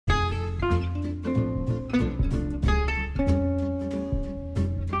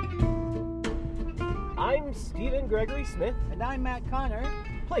Gregory Smith. And I'm Matt Connor.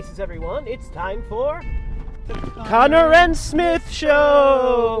 Places everyone, it's time for the Connor and Smith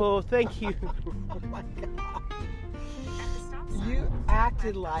Show! Thank you. Oh my God. You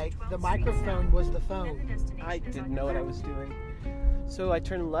acted like the microphone was the phone. I didn't know what I was doing. So I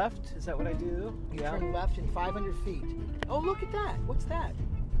turn left, is that what I do? You turn left in 500 feet. Oh, look at that. What's that?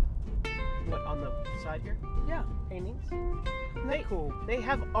 What, on the side here? Yeah. Paintings? Isn't that cool? They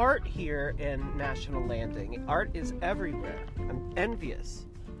have art here in National Landing. Art is everywhere. I'm envious.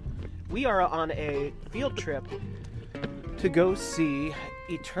 We are on a field trip to go see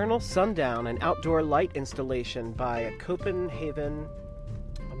Eternal Sundown, an outdoor light installation by a Copenhagen.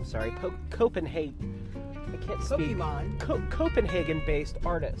 I can't speak. Copenhagen-based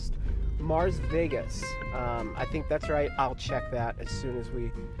artist, Mars Vegas. I think that's right. I'll check that as soon as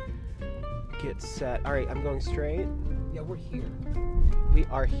we get set. All right, I'm going straight. Yeah, we're here. We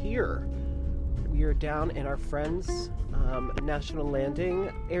are here. We are down in our friends' National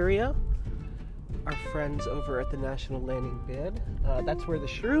Landing area. Our friends over at the National Landing bid. That's where the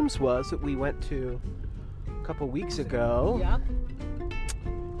Shrooms was that we went to a couple weeks ago. Yeah.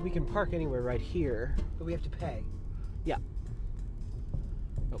 We can park anywhere right here. But we have to pay. Yeah.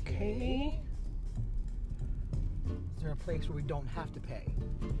 Okay. Is there a place where we don't have to pay?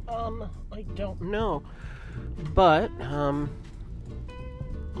 I don't know. But,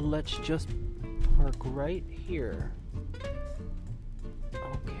 let's just park right here.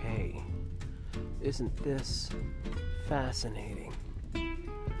 Okay. Isn't this fascinating?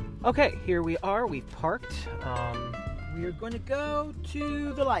 Okay, here we are. We've parked. We are going to go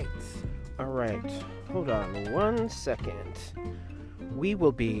to the lights. All right. Hold on 1 second. We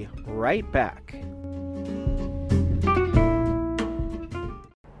will be right back.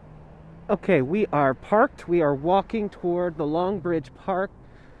 Okay, we are parked. We are walking toward the Long Bridge Park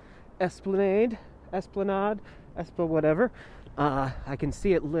Esplanade, whatever. I can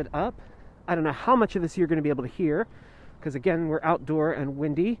see it lit up. I don't know how much of this you're going to be able to hear, because again, we're outdoor and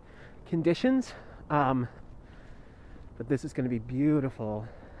windy conditions. But this is going to be beautiful.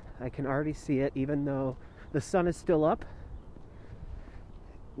 I can already see it, even though the sun is still up.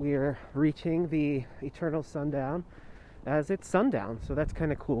 We're reaching the Eternal Sundown as it's sundown, so that's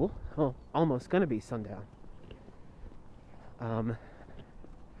kind of cool. Well, almost going to be sundown.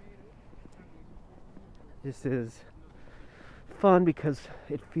 This is fun because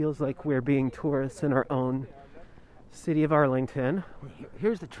it feels like we're being tourists in our own city of Arlington.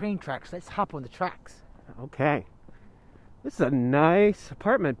 Here's the train tracks. Let's hop on the tracks. Okay. This is a nice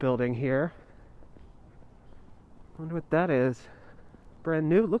apartment building here. Wonder what that is. Brand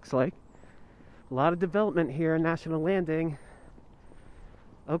new, looks like. A lot of development here in National Landing.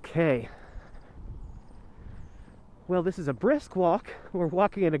 Okay. Well, this is a brisk walk. We're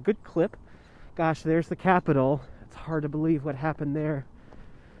walking at a good clip. Gosh, there's the Capitol. It's hard to believe what happened there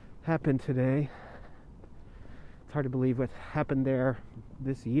happened today. It's hard to believe what happened there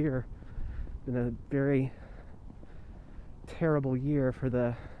this year. It's been a very terrible year for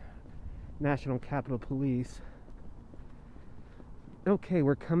the National Capitol Police. Okay,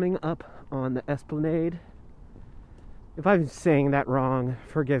 we're coming up on the Esplanade. If I'm saying that wrong,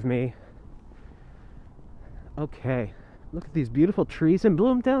 forgive me. Okay, look at these beautiful trees in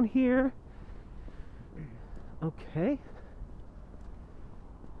bloom down here. Okay.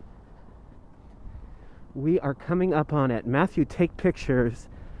 We are coming up on it. Matthew, take pictures,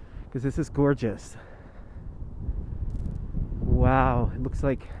 because this is gorgeous. Wow, it looks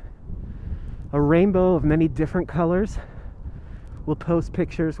like a rainbow of many different colors. We'll post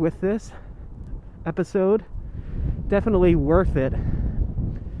pictures with this episode. Definitely worth it.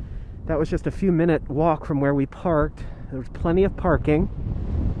 That was just a few minute walk from where we parked. There was plenty of parking.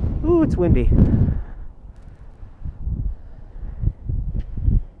 Ooh, it's windy.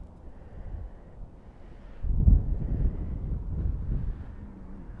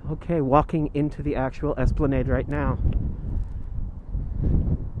 Okay, walking into the actual Esplanade right now.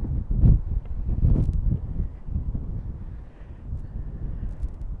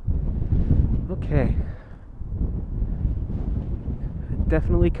 Okay.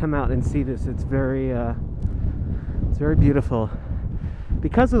 Definitely come out and see this. It's very beautiful.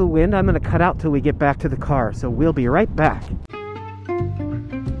 Because of the wind, I'm going to cut out till we get back to the car, so we'll be right back.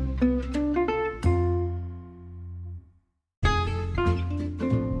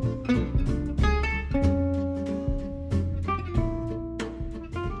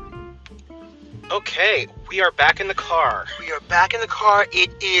 Okay, we are back in the car. We are back in the car.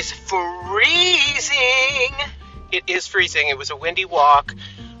 It is freezing. It is freezing. It was a windy walk,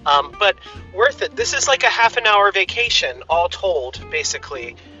 but worth it. This is like a half an hour vacation, all told,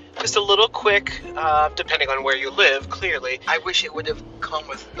 basically. Just a little quick, depending on where you live, clearly. I wish it would have come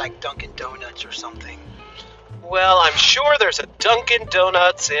with like Dunkin' Donuts or something. Well, I'm sure there's a Dunkin'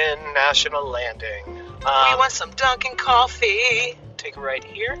 Donuts in National Landing. We want some Dunkin' coffee. Take a right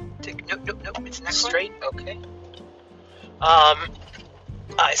here. Nope. It's next Straight. one. Okay.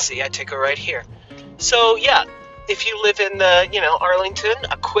 I see. I take a right here. So yeah, if you live in the, Arlington,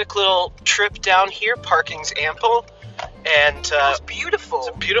 a quick little trip down here. Parking's ample, and It's beautiful. it's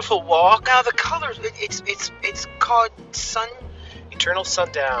a beautiful walk. Now the colors. It's called Eternal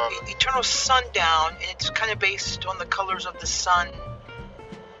Sundown. Eternal Sundown, and it's kind of based on the colors of the sun.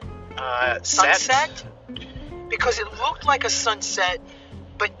 Sunset? Because it looked like a sunset,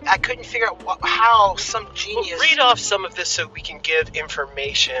 but I couldn't figure out how some genius... We'll read off some of this so we can give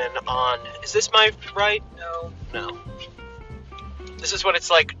information on... Is this my right? No. This is what it's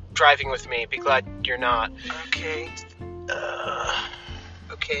like driving with me. Be glad you're not. Okay.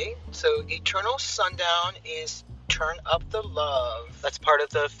 Okay, so Eternal Sundown is Turn Up the Love. That's part of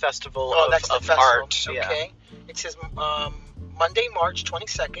the festival that's the of festival. art. Okay. Yeah. It says Monday, March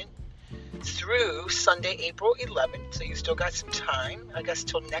 22nd through Sunday, April 11th. So you still got some time, I guess,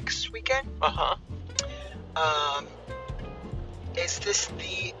 till next weekend. Uh-huh. Is this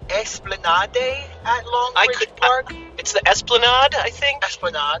the Esplanade at Longbridge Park? It's the Esplanade, I think.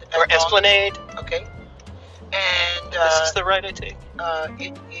 Esplanade. Or Esplanade. Okay. And This is the right, I think.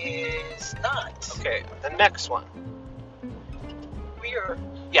 it is not. Okay, the next one.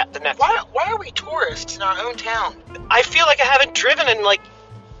 Yeah, the next one. Why are we tourists in our own town? I feel like I haven't driven in like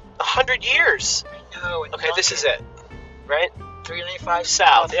 100 years. No. Okay, this is it, right? 395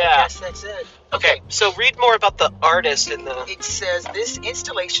 South, yeah. Yes, that's it. Okay, so read more about the artist in the... It says, this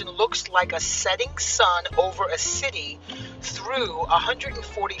installation looks like a setting sun over a city through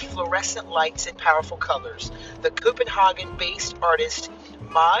 140 fluorescent lights in powerful colors. The Copenhagen-based artist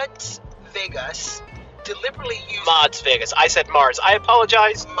Mads Vegas deliberately used... Mads Vegas. I said Mars. I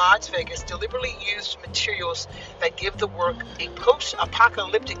apologize. Mads Vegas deliberately used materials that give the work a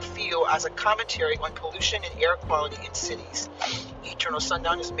post-apocalyptic feel as a commentary on pollution and air quality in cities. Eternal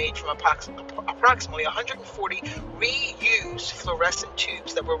Sundown is made from approximately 140 reused fluorescent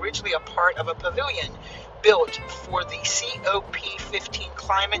tubes that were originally a part of a pavilion built for the COP15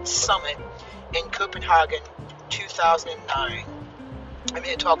 Climate Summit in Copenhagen 2009.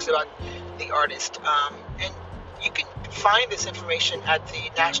 It talks about the artist, and you can find this information at the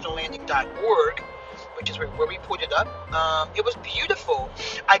nationallanding.org, which is where we put it up. It was beautiful.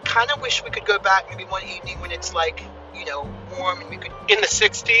 I kind of wish we could go back maybe one evening when it's like, warm, and we could... In the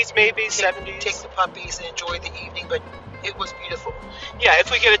 60s, maybe, 70s? Take the puppies and enjoy the evening, but it was beautiful. Yeah,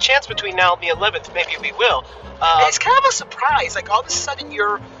 if we get a chance between now and the 11th, maybe we will. And it's kind of a surprise. Like, all of a sudden,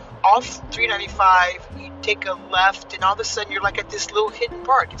 you're off 395, you take a left, and all of a sudden, you're like at this little hidden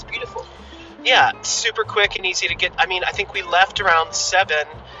park. It's beautiful. Yeah, super quick and easy to get. I mean, I think we left around 7.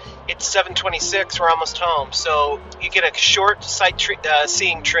 It's 7:26. We're almost home. So you get a short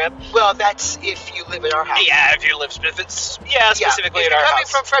sightseeing trip. Well, that's if you live at our house. Yeah, if you live specifically at our house. If you're coming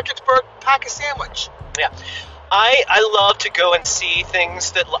house. from Fredericksburg, pack a sandwich. Yeah. I love to go and see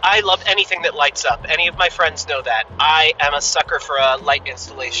things I love anything that lights up. Any of my friends know that. I am a sucker for a light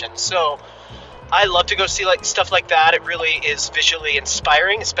installation. So I love to go see stuff like that. It really is visually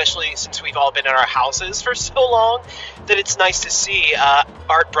inspiring, especially since we've all been in our houses for so long, that it's nice to see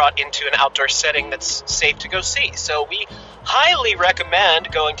art brought into an outdoor setting that's safe to go see. So we highly recommend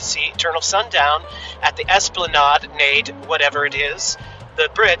going to see Eternal Sundown at the Esplanade, whatever it is, the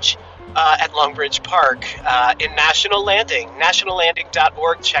bridge, at Longbridge Park in National Landing.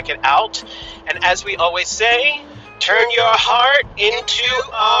 Nationallanding.org, check it out. And as we always say... Turn your heart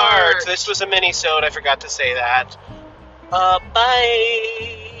into art. This was a Minisode. I forgot to say that.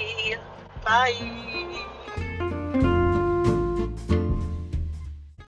 Bye.